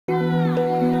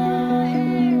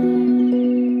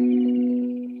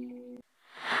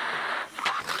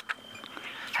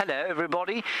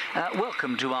everybody.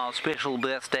 Welcome to our special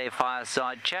birthday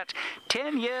fireside chat.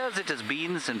 10 years it has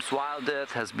been since WildEarth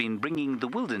has been bringing the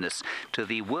wilderness to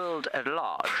the world at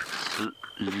large.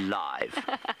 Live.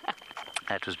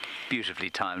 That was beautifully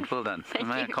timed. Well done.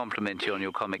 May I compliment you on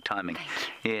your comic timing?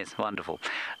 Yes, wonderful.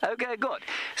 Okay, good.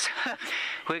 So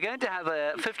we're going to have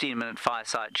a 15-minute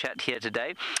fireside chat here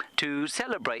today to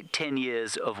celebrate 10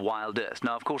 years of WildEarth.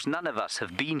 Now, of course, none of us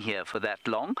have been here for that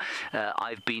long.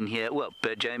 I've been here, well,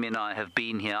 Jamie and I have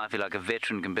been here. I feel like a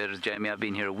veteran compared with Jamie. I've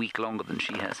been here a week longer than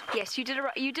she has. Yes, you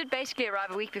did basically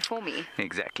arrive a week before me.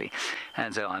 Exactly.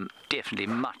 And so I'm definitely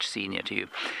much senior to you.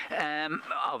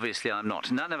 Obviously, I'm not.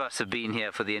 None of us have been here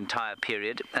for the entire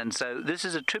period, and so this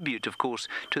is a tribute, of course,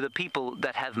 to the people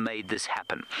that have made this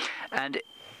happen. And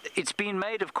it's been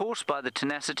made, of course, by the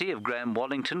tenacity of Graham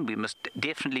Wallington. We must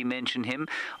definitely mention him.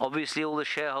 Obviously, all the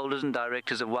shareholders and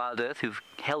directors of WildEarth who've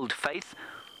held faith.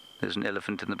 There's an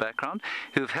elephant in the background.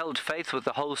 Who've held faith with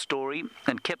the whole story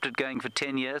and kept it going for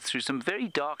 10 years through some very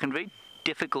dark and very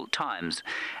difficult times.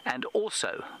 And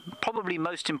also, probably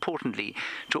most importantly,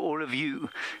 to all of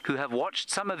you who have watched,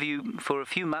 some of you for a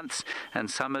few months and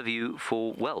some of you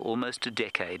for, well, almost a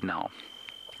decade now.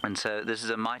 And so this is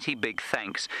a mighty big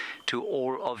thanks to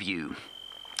all of you.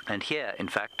 And here, in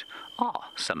fact, are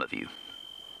some of you.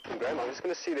 Graham, I'm just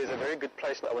going to see there's a very good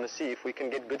place. I want to see if we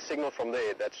can get good signal from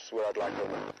there. That's where I'd like to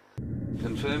go.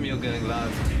 Confirm you're going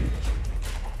live.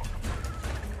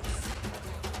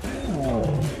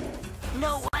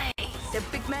 No way! The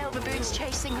big male baboon's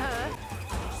chasing her.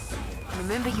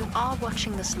 Remember, you are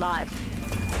watching this live.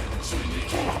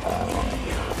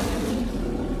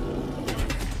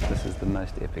 This is the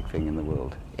most epic thing in the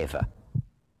world, ever.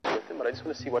 But I just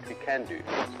want to see what we can do.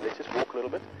 So let's just walk a little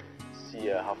bit, see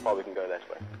how far we can go that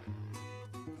way.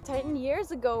 10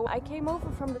 years ago, I came over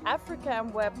from the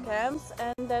African webcams,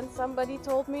 and then somebody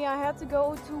told me I had to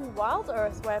go to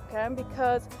WildEarth webcam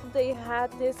because they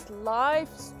had this live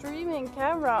streaming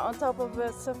camera on top of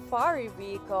a safari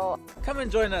vehicle. Come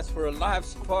and join us for a live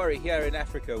safari here in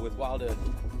Africa with WildEarth.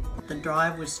 The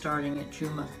drive was starting at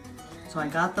Djuma, so I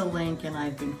got the link and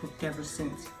I've been hooked ever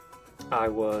since. I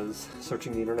was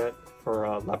searching the internet for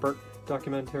a leopard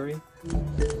documentary.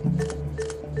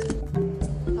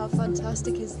 How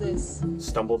fantastic is this?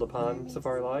 Stumbled upon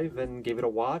Safari Live and gave it a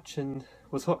watch and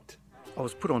was hooked. I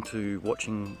was put onto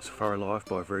watching Safari Live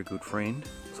by a very good friend,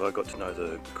 so I got to know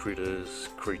the critters,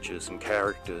 creatures and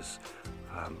characters.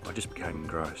 I just became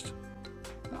engrossed.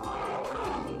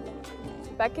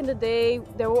 Back in the day,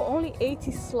 there were only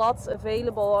 80 slots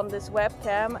available on this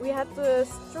webcam. We had to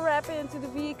strap it into the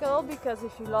vehicle because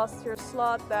if you lost your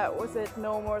slot, that was it.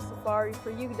 No more safari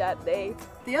for you that day.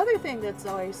 The other thing that's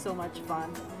always so much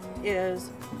fun is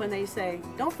when they say,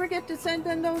 don't forget to send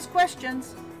in those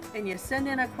questions, and you send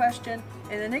in a question,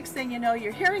 and the next thing you know,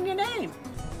 you're hearing your name.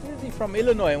 He's from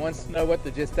Illinois and wants to know what the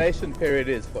gestation period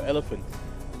is for elephants.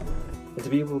 And to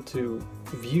be able to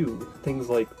view things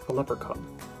like a leopard cub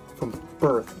from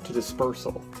birth to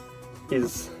dispersal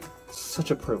is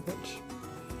such a privilege.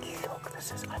 Look,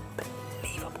 this is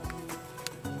unbelievable.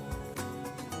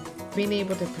 Being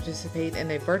able to participate in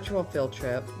a virtual field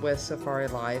trip with Safari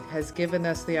Live has given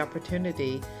us the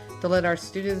opportunity to let our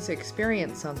students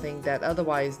experience something that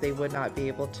otherwise they would not be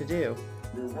able to do.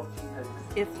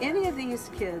 If any of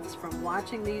these kids from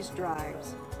watching these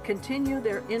drives continue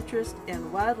their interest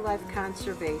in wildlife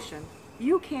conservation,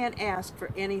 you can't ask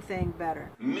for anything better.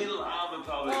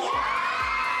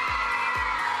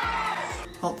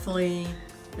 Hopefully,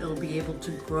 it'll be able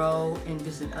to grow and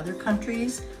visit other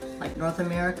countries like North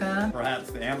America. Perhaps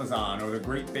the Amazon or the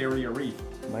Great Barrier Reef.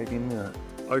 Maybe in the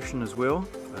ocean as well.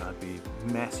 It'd be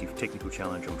a massive technical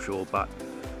challenge, I'm sure, but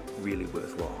really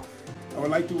worthwhile. I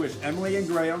would like to wish Emily and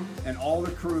Graham and all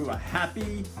the crew a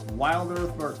happy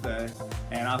WildEarth birthday,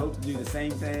 and I hope to do the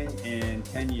same thing in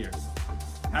 10 years.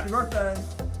 Happy birthday!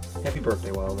 Happy birthday,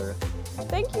 WildEarth.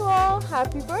 Thank you all.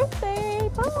 Happy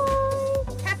birthday. Bye.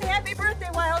 Happy birthday,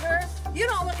 WildEarth. You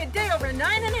don't look a day over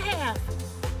 9.5.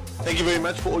 Thank you very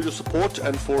much for all your support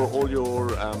and for all your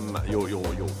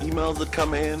emails that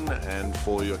come in and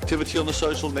for your activity on the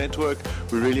social network.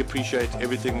 We really appreciate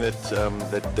everything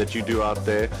that you do out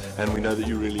there, and we know that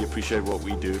you really appreciate what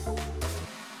we do.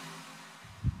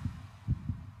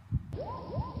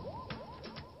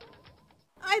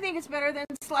 I think it's better than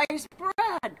sliced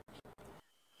bread.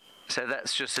 So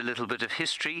that's just a little bit of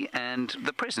history and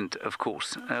the present, of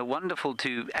course. Wonderful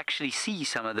to actually see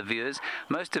some of the viewers,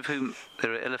 most of whom,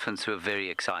 there are elephants who are very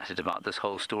excited about this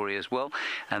whole story as well,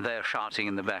 and they are shouting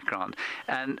in the background.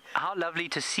 And how lovely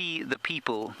to see the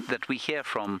people that we hear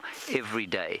from every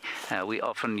day. We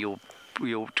often,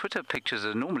 your Twitter pictures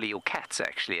are normally your cats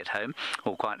actually at home,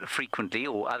 or quite frequently,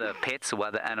 or other pets or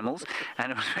other animals,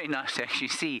 and it was very nice to actually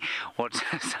see what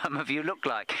some of you look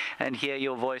like and hear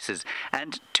your voices.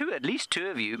 And at least two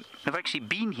of you have actually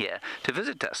been here to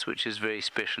visit us, which is very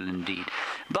special indeed.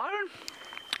 Byron,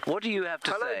 what do you have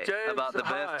to say James. about the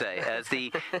birthday as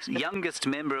the youngest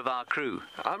member of our crew?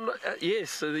 I'm not,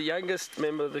 yes, the youngest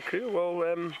member of the crew. Well,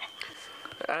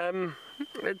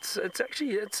 it's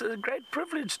a great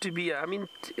privilege to be here. I mean,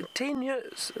 10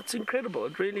 years. It's incredible.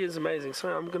 It really is amazing. So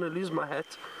I'm going to lose my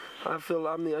hat. I feel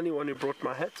I'm the only one who brought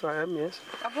my hat. I am, yes.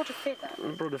 I brought a feather. I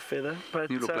brought a feather. But,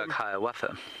 you look like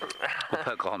Hiawatha or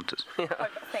Pocahontas. Yeah. Oh,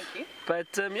 thank you. But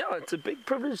yeah, it's a big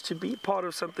privilege to be part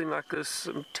of something like this.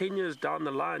 10 years down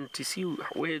the line, to see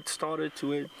where it started to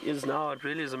where it is now, it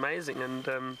really is amazing. And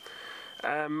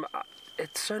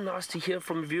it's so nice to hear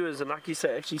from viewers, and like you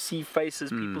say, actually see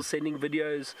faces, people sending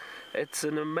videos. It's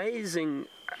an amazing,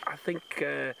 I think,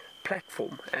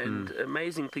 platform and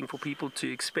amazing thing for people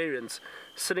to experience,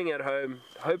 sitting at home,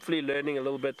 hopefully learning a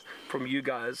little bit from you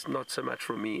guys, not so much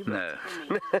from me. No.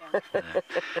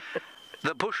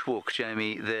 The bushwalk,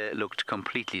 Jamie, there looked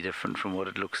completely different from what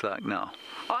it looks like now.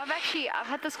 Oh, I've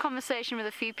had this conversation with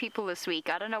a few people this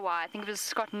week. I don't know why. I think it was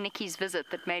Scott and Nikki's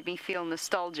visit that made me feel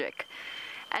nostalgic.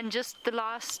 And just the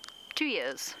last 2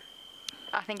 years,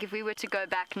 I think if we were to go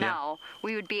back now,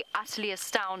 we would be utterly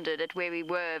astounded at where we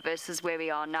were versus where we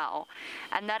are now.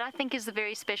 And that, I think, is the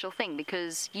very special thing,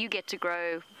 because you get to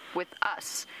grow with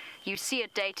us. You see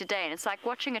it day to day, and it's like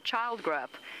watching a child grow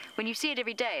up. When you see it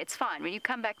every day, it's fine. When you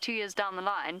come back 2 years down the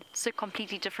line, it's a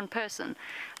completely different person.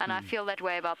 And I feel that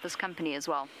way about this company as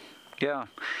well. Yeah.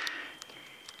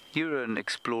 You're an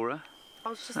explorer. I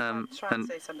was just trying to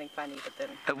say something funny, but then...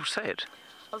 Oh, say it.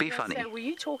 Be funny. Say, were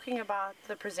you talking about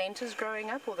the presenters growing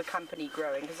up or the company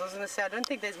growing? Because I was going to say, I don't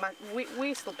think there's much...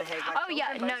 We still behave like Oh,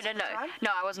 yeah, no.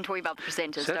 No, I wasn't talking about the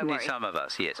presenters, Certainly don't worry. Some of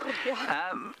us, yes.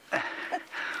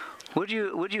 Would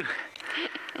you...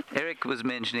 Eric was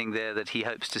mentioning there that he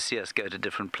hopes to see us go to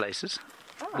different places.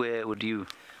 Oh. Where would you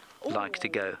like to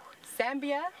go?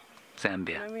 Zambia.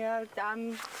 Zambia.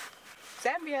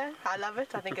 Zambia. I love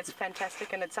it. I think it's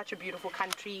fantastic, and it's such a beautiful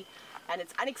country. And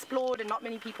it's unexplored and not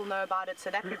many people know about it, so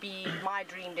that would be my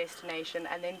dream destination.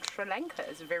 And then Sri Lanka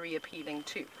is very appealing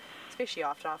too, especially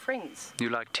after our friends. You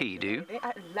like tea, do you?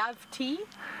 I love tea.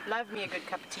 Love me a good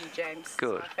cup of tea, James.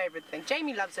 Good. It's my favourite thing.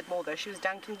 Jamie loves it more though. She was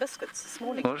dunking biscuits this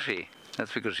morning. Was she?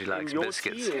 That's because she likes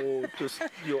biscuits. Tea or just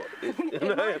your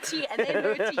my tea and then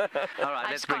her tea. All right,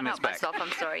 let's bring this back. Myself,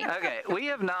 I'm sorry. Okay, we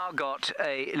have now got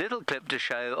a little clip to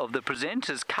show of the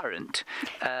presenters current,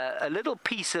 a little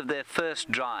piece of their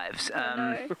first drives.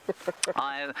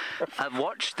 I've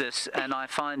watched this and I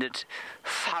find it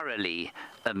thoroughly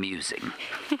amusing.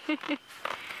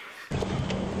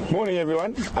 Morning,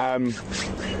 everyone.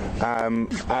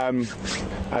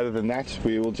 Other than that,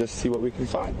 we will just see what we can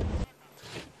find.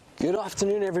 Good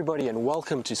afternoon, everybody, and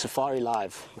welcome to Safari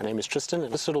Live. My name is Tristan,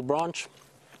 and this little branch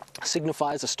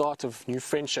signifies the start of new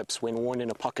friendships when worn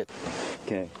in a pocket.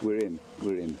 Okay, we're in.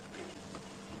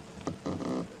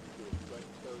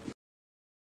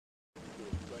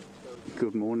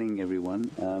 Good morning, everyone.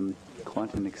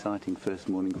 Quite an exciting first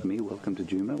morning for me. Welcome to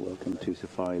Djuma, welcome to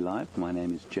Safari Live. My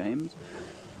name is James.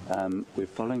 We're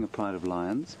following a pride of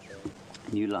lions.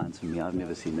 New lions for me. I've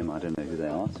never seen them. I don't know who they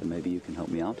are, so maybe you can help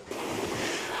me out.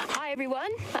 Hi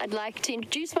everyone, I'd like to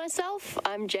introduce myself.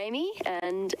 I'm Jamie,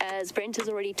 and as Brent has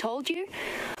already told you,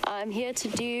 I'm here to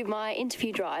do my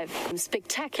interview drive. A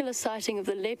spectacular sighting of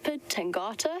the leopard,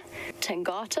 Tangata.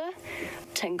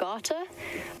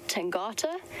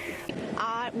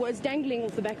 I was dangling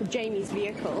off the back of Jamie's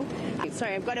vehicle.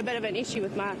 Sorry, I've got a bit of an issue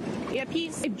with my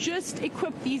earpiece. It just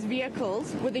equipped these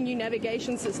vehicles with a new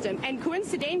navigation system, and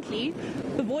coincidentally,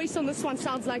 the voice on this one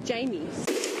sounds like Jamie's.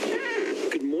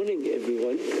 Good morning,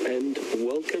 everyone, and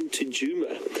welcome to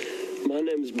Djuma. My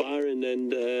name's Byron,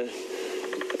 and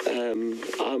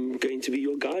I'm going to be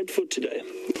your guide for today.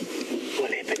 Oh,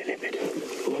 leopard.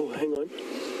 Oh, hang on.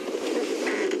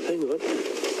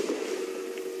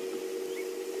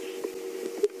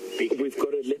 We've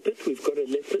got a leopard.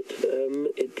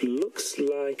 It looks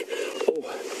like... Oh,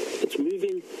 it's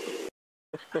moving.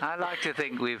 I like to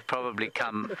think we've probably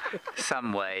come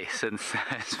some way since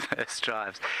those first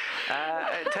drives.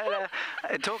 Taylor,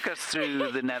 talk us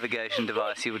through the navigation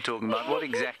device you were talking about. What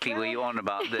exactly were you on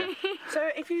about there? So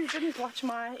if you didn't watch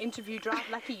my interview drive,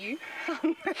 lucky you.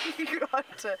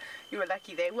 You were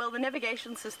lucky there. Well, the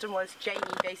navigation system was Jamie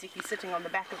basically sitting on the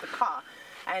back of the car.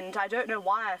 And I don't know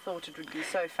why I thought it would be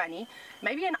so funny.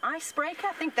 Maybe an icebreaker.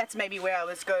 I think that's maybe where I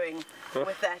was going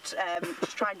with that.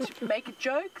 Just trying to make a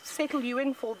joke, settle you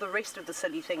in for the rest of the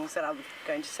silly things that I was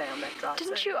going to say on that drive.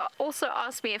 Didn't you also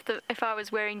ask me if I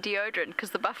was wearing deodorant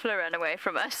because the buffalo ran away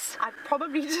from us? I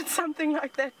probably did something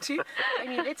like that too. I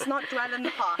mean, let's not dwell in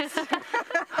the past.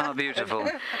 How beautiful.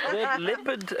 That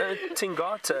leopard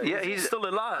Tingata, Yeah, he's still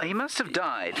alive. He must have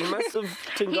died. He must have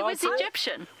Tingata. He was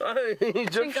Egyptian. Oh,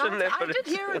 Egyptian Tingata, leopard. I did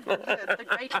hear of the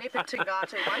great leopard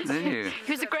Tingata once. Did you?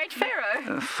 He was a great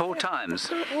pharaoh. 4 times.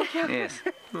 Yes.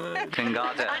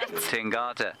 Tingata,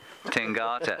 Tingata,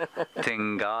 Tingata,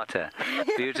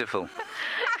 Tingata. Beautiful.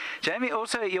 Jamie,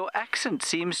 also your accent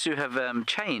seems to have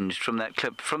changed from that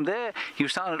clip. From there, you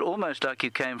sounded almost like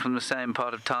you came from the same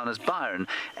part of town as Byron,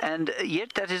 and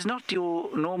yet that is not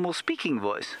your normal speaking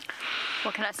voice.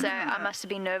 What can I say? I must have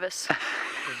been nervous.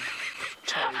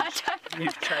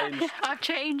 You've changed. I've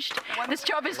changed. This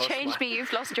job has changed me.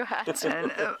 You've lost your hat.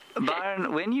 And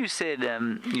Byron, when you said,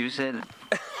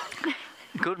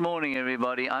 good morning,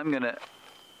 everybody, I'm going to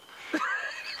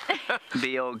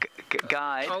be your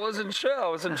guide. I wasn't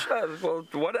sure. Well,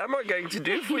 what am I going to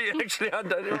do for you? Actually, I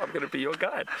don't know. I'm going to be your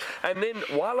guide. And then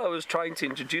while I was trying to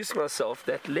introduce myself,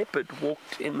 that leopard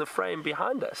walked in the frame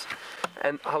behind us.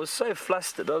 And I was so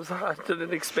flustered. I was like, I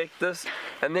didn't expect this.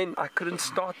 And then I couldn't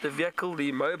start the vehicle,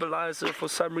 the immobilizer for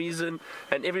some reason.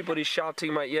 And everybody shouting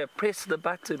in my ear, press the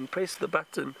button, press the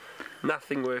button.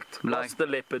 Nothing worked. Lost the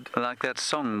leopard. Like that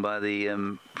song by the,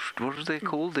 what was they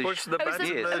called? Push the button.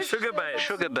 Yes. Sugar Babes.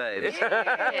 Sugar Babes.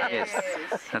 Yes.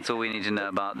 That's all we need to know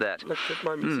about that.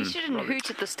 You shouldn't hoot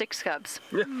at the Styx Cubs.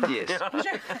 Yes.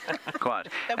 Quite.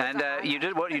 And you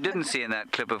did what you didn't see in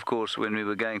that clip, of course, when we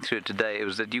were going through it today. It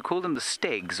was that you called them the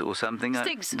Stegs or something.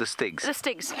 Stigs. The Stigs. The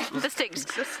Stigs. The Stigs.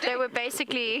 They were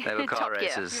basically They were car Top Gear.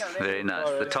 races. Very nice.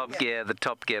 The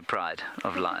Top Gear pride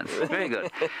of Lions. Very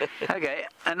good. Okay.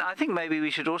 And I think maybe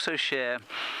we should also share.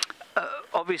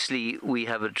 Obviously, we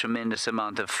have a tremendous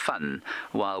amount of fun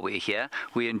while we're here.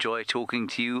 We enjoy talking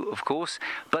to you, of course.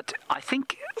 But I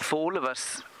think for all of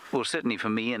us, well, certainly for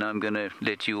me, and I'm going to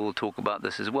let you all talk about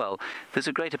this as well, there's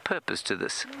a greater purpose to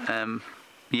this.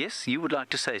 Yes, you would like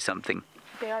to say something?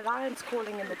 There are lions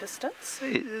calling in the distance.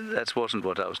 That wasn't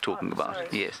what I was talking about. Sorry.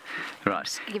 Yes. Right. I'm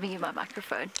just giving you my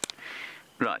microphone.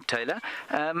 Right, Taylor,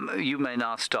 you may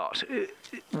now start.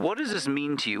 What does this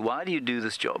mean to you? Why do you do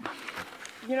this job?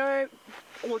 You know,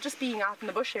 well, just being out in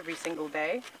the bush every single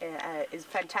day is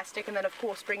fantastic. And then, of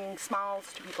course, bringing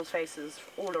smiles to people's faces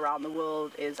all around the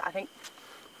world is, I think,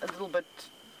 a little bit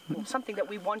something that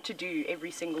we want to do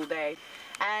every single day.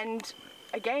 And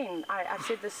again, I've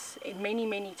said this many,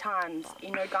 many times,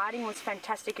 you know, guiding was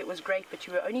fantastic, it was great, but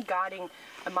you were only guiding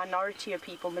a minority of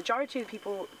people. Majority of the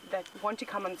people that want to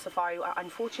come on safari are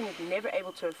unfortunately never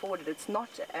able to afford it. It's not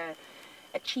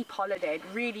a cheap holiday. It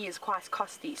really is quite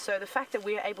costly. So the fact that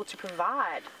we're able to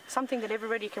provide something that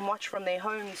everybody can watch from their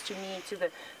homes, to me,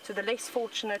 to the less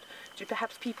fortunate, to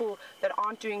perhaps people that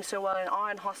aren't doing so well and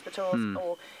are in hospitals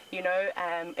or, you know,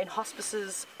 in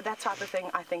hospices, that type of thing,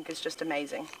 I think is just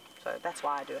amazing. So that's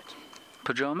why I do it.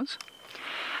 Pajamas?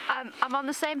 I'm on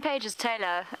the same page as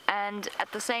Taylor, and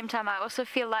at the same time I also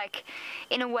feel like,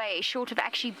 in a way, short of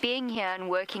actually being here and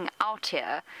working out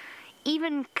here,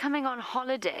 even coming on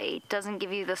holiday doesn't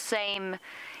give you the same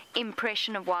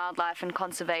impression of wildlife and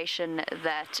conservation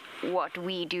that what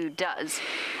we do does.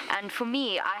 And for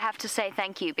me, I have to say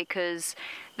thank you, because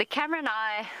the camera and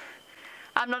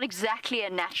I'm not exactly a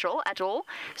natural at all,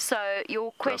 so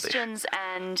your questions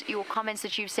and your comments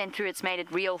that you've sent through, it's made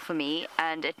it real for me,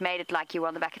 and it made it like you were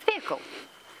on the back of the vehicle.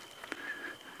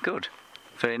 Good.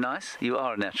 Very nice. You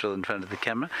are a natural in front of the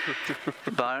camera.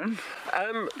 Byron?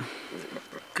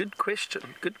 Good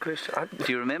question. Good question.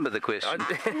 Do you remember the question?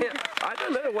 I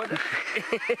don't know what.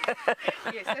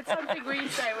 Yes, that's something we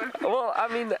say. Well, I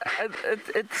mean,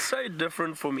 it's so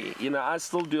different for me. You know, I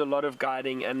still do a lot of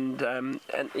guiding, and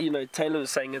you know, Taylor was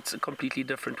saying it's completely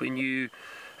different when you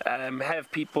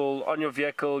have people on your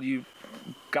vehicle. You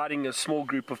guiding a small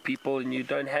group of people, and you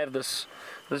don't have this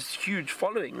huge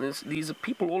following. These are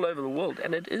people all over the world,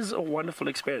 and it is a wonderful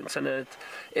experience, and it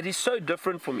is so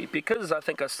different for me, because I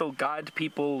think I still guide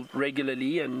people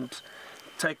regularly and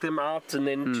take them out, and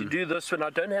then to do this when I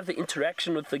don't have the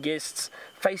interaction with the guests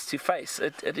face to face,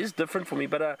 it is different for me,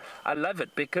 but I love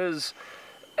it, because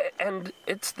and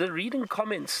it's the reading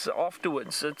comments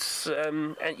afterwards. It's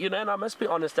and and I must be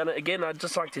honest, and again I'd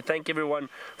just like to thank everyone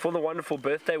for the wonderful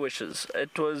birthday wishes.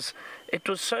 It was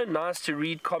so nice to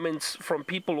read comments from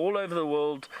people all over the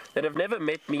world that have never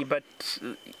met me but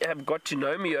have got to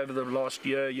know me over the last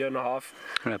year and a half.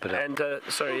 Wrap it up. And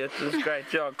sorry, it was great.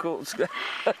 Yeah, cool.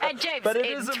 And James, but it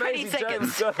in is 20 amazing,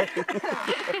 seconds.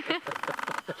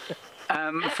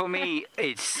 For me,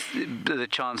 it's the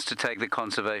chance to take the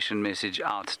conservation message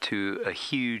out to a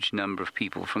huge number of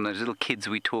people, from those little kids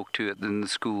we talk to in the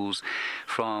schools,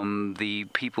 from the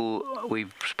people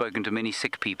we've spoken to, many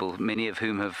sick people, many of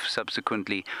whom have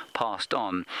subsequently passed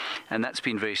on, and that's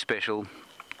been very special.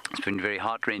 It's been very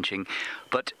heart-wrenching,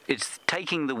 but it's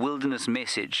taking the wilderness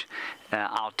message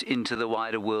out into the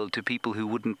wider world to people who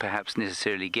wouldn't perhaps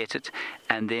necessarily get it,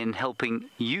 and then helping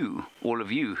you, all of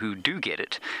you who do get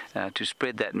it, to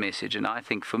spread that message. And I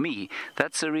think for me,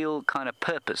 that's a real kind of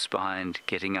purpose behind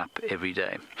getting up every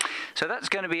day. So that's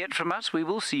going to be it from us. We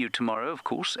will see you tomorrow, of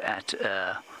course, at...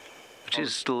 which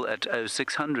is still at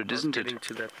 0600, isn't it?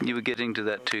 You were getting to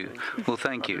that too. Well,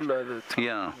 thank you.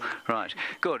 Yeah, right.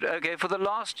 Good. Okay, for the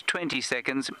last 20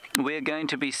 seconds, we're going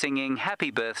to be singing Happy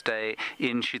Birthday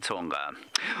in Xitsonga.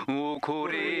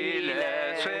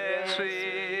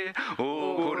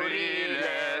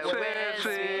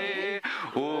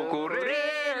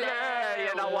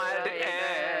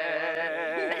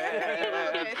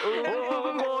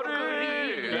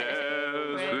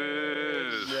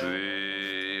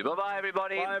 Bye-bye,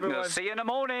 everybody. We'll see you in the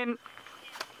morning.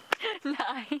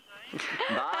 Bye.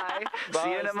 Bye. See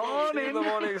you in the morning. See you in the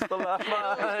morning.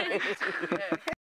 Bye.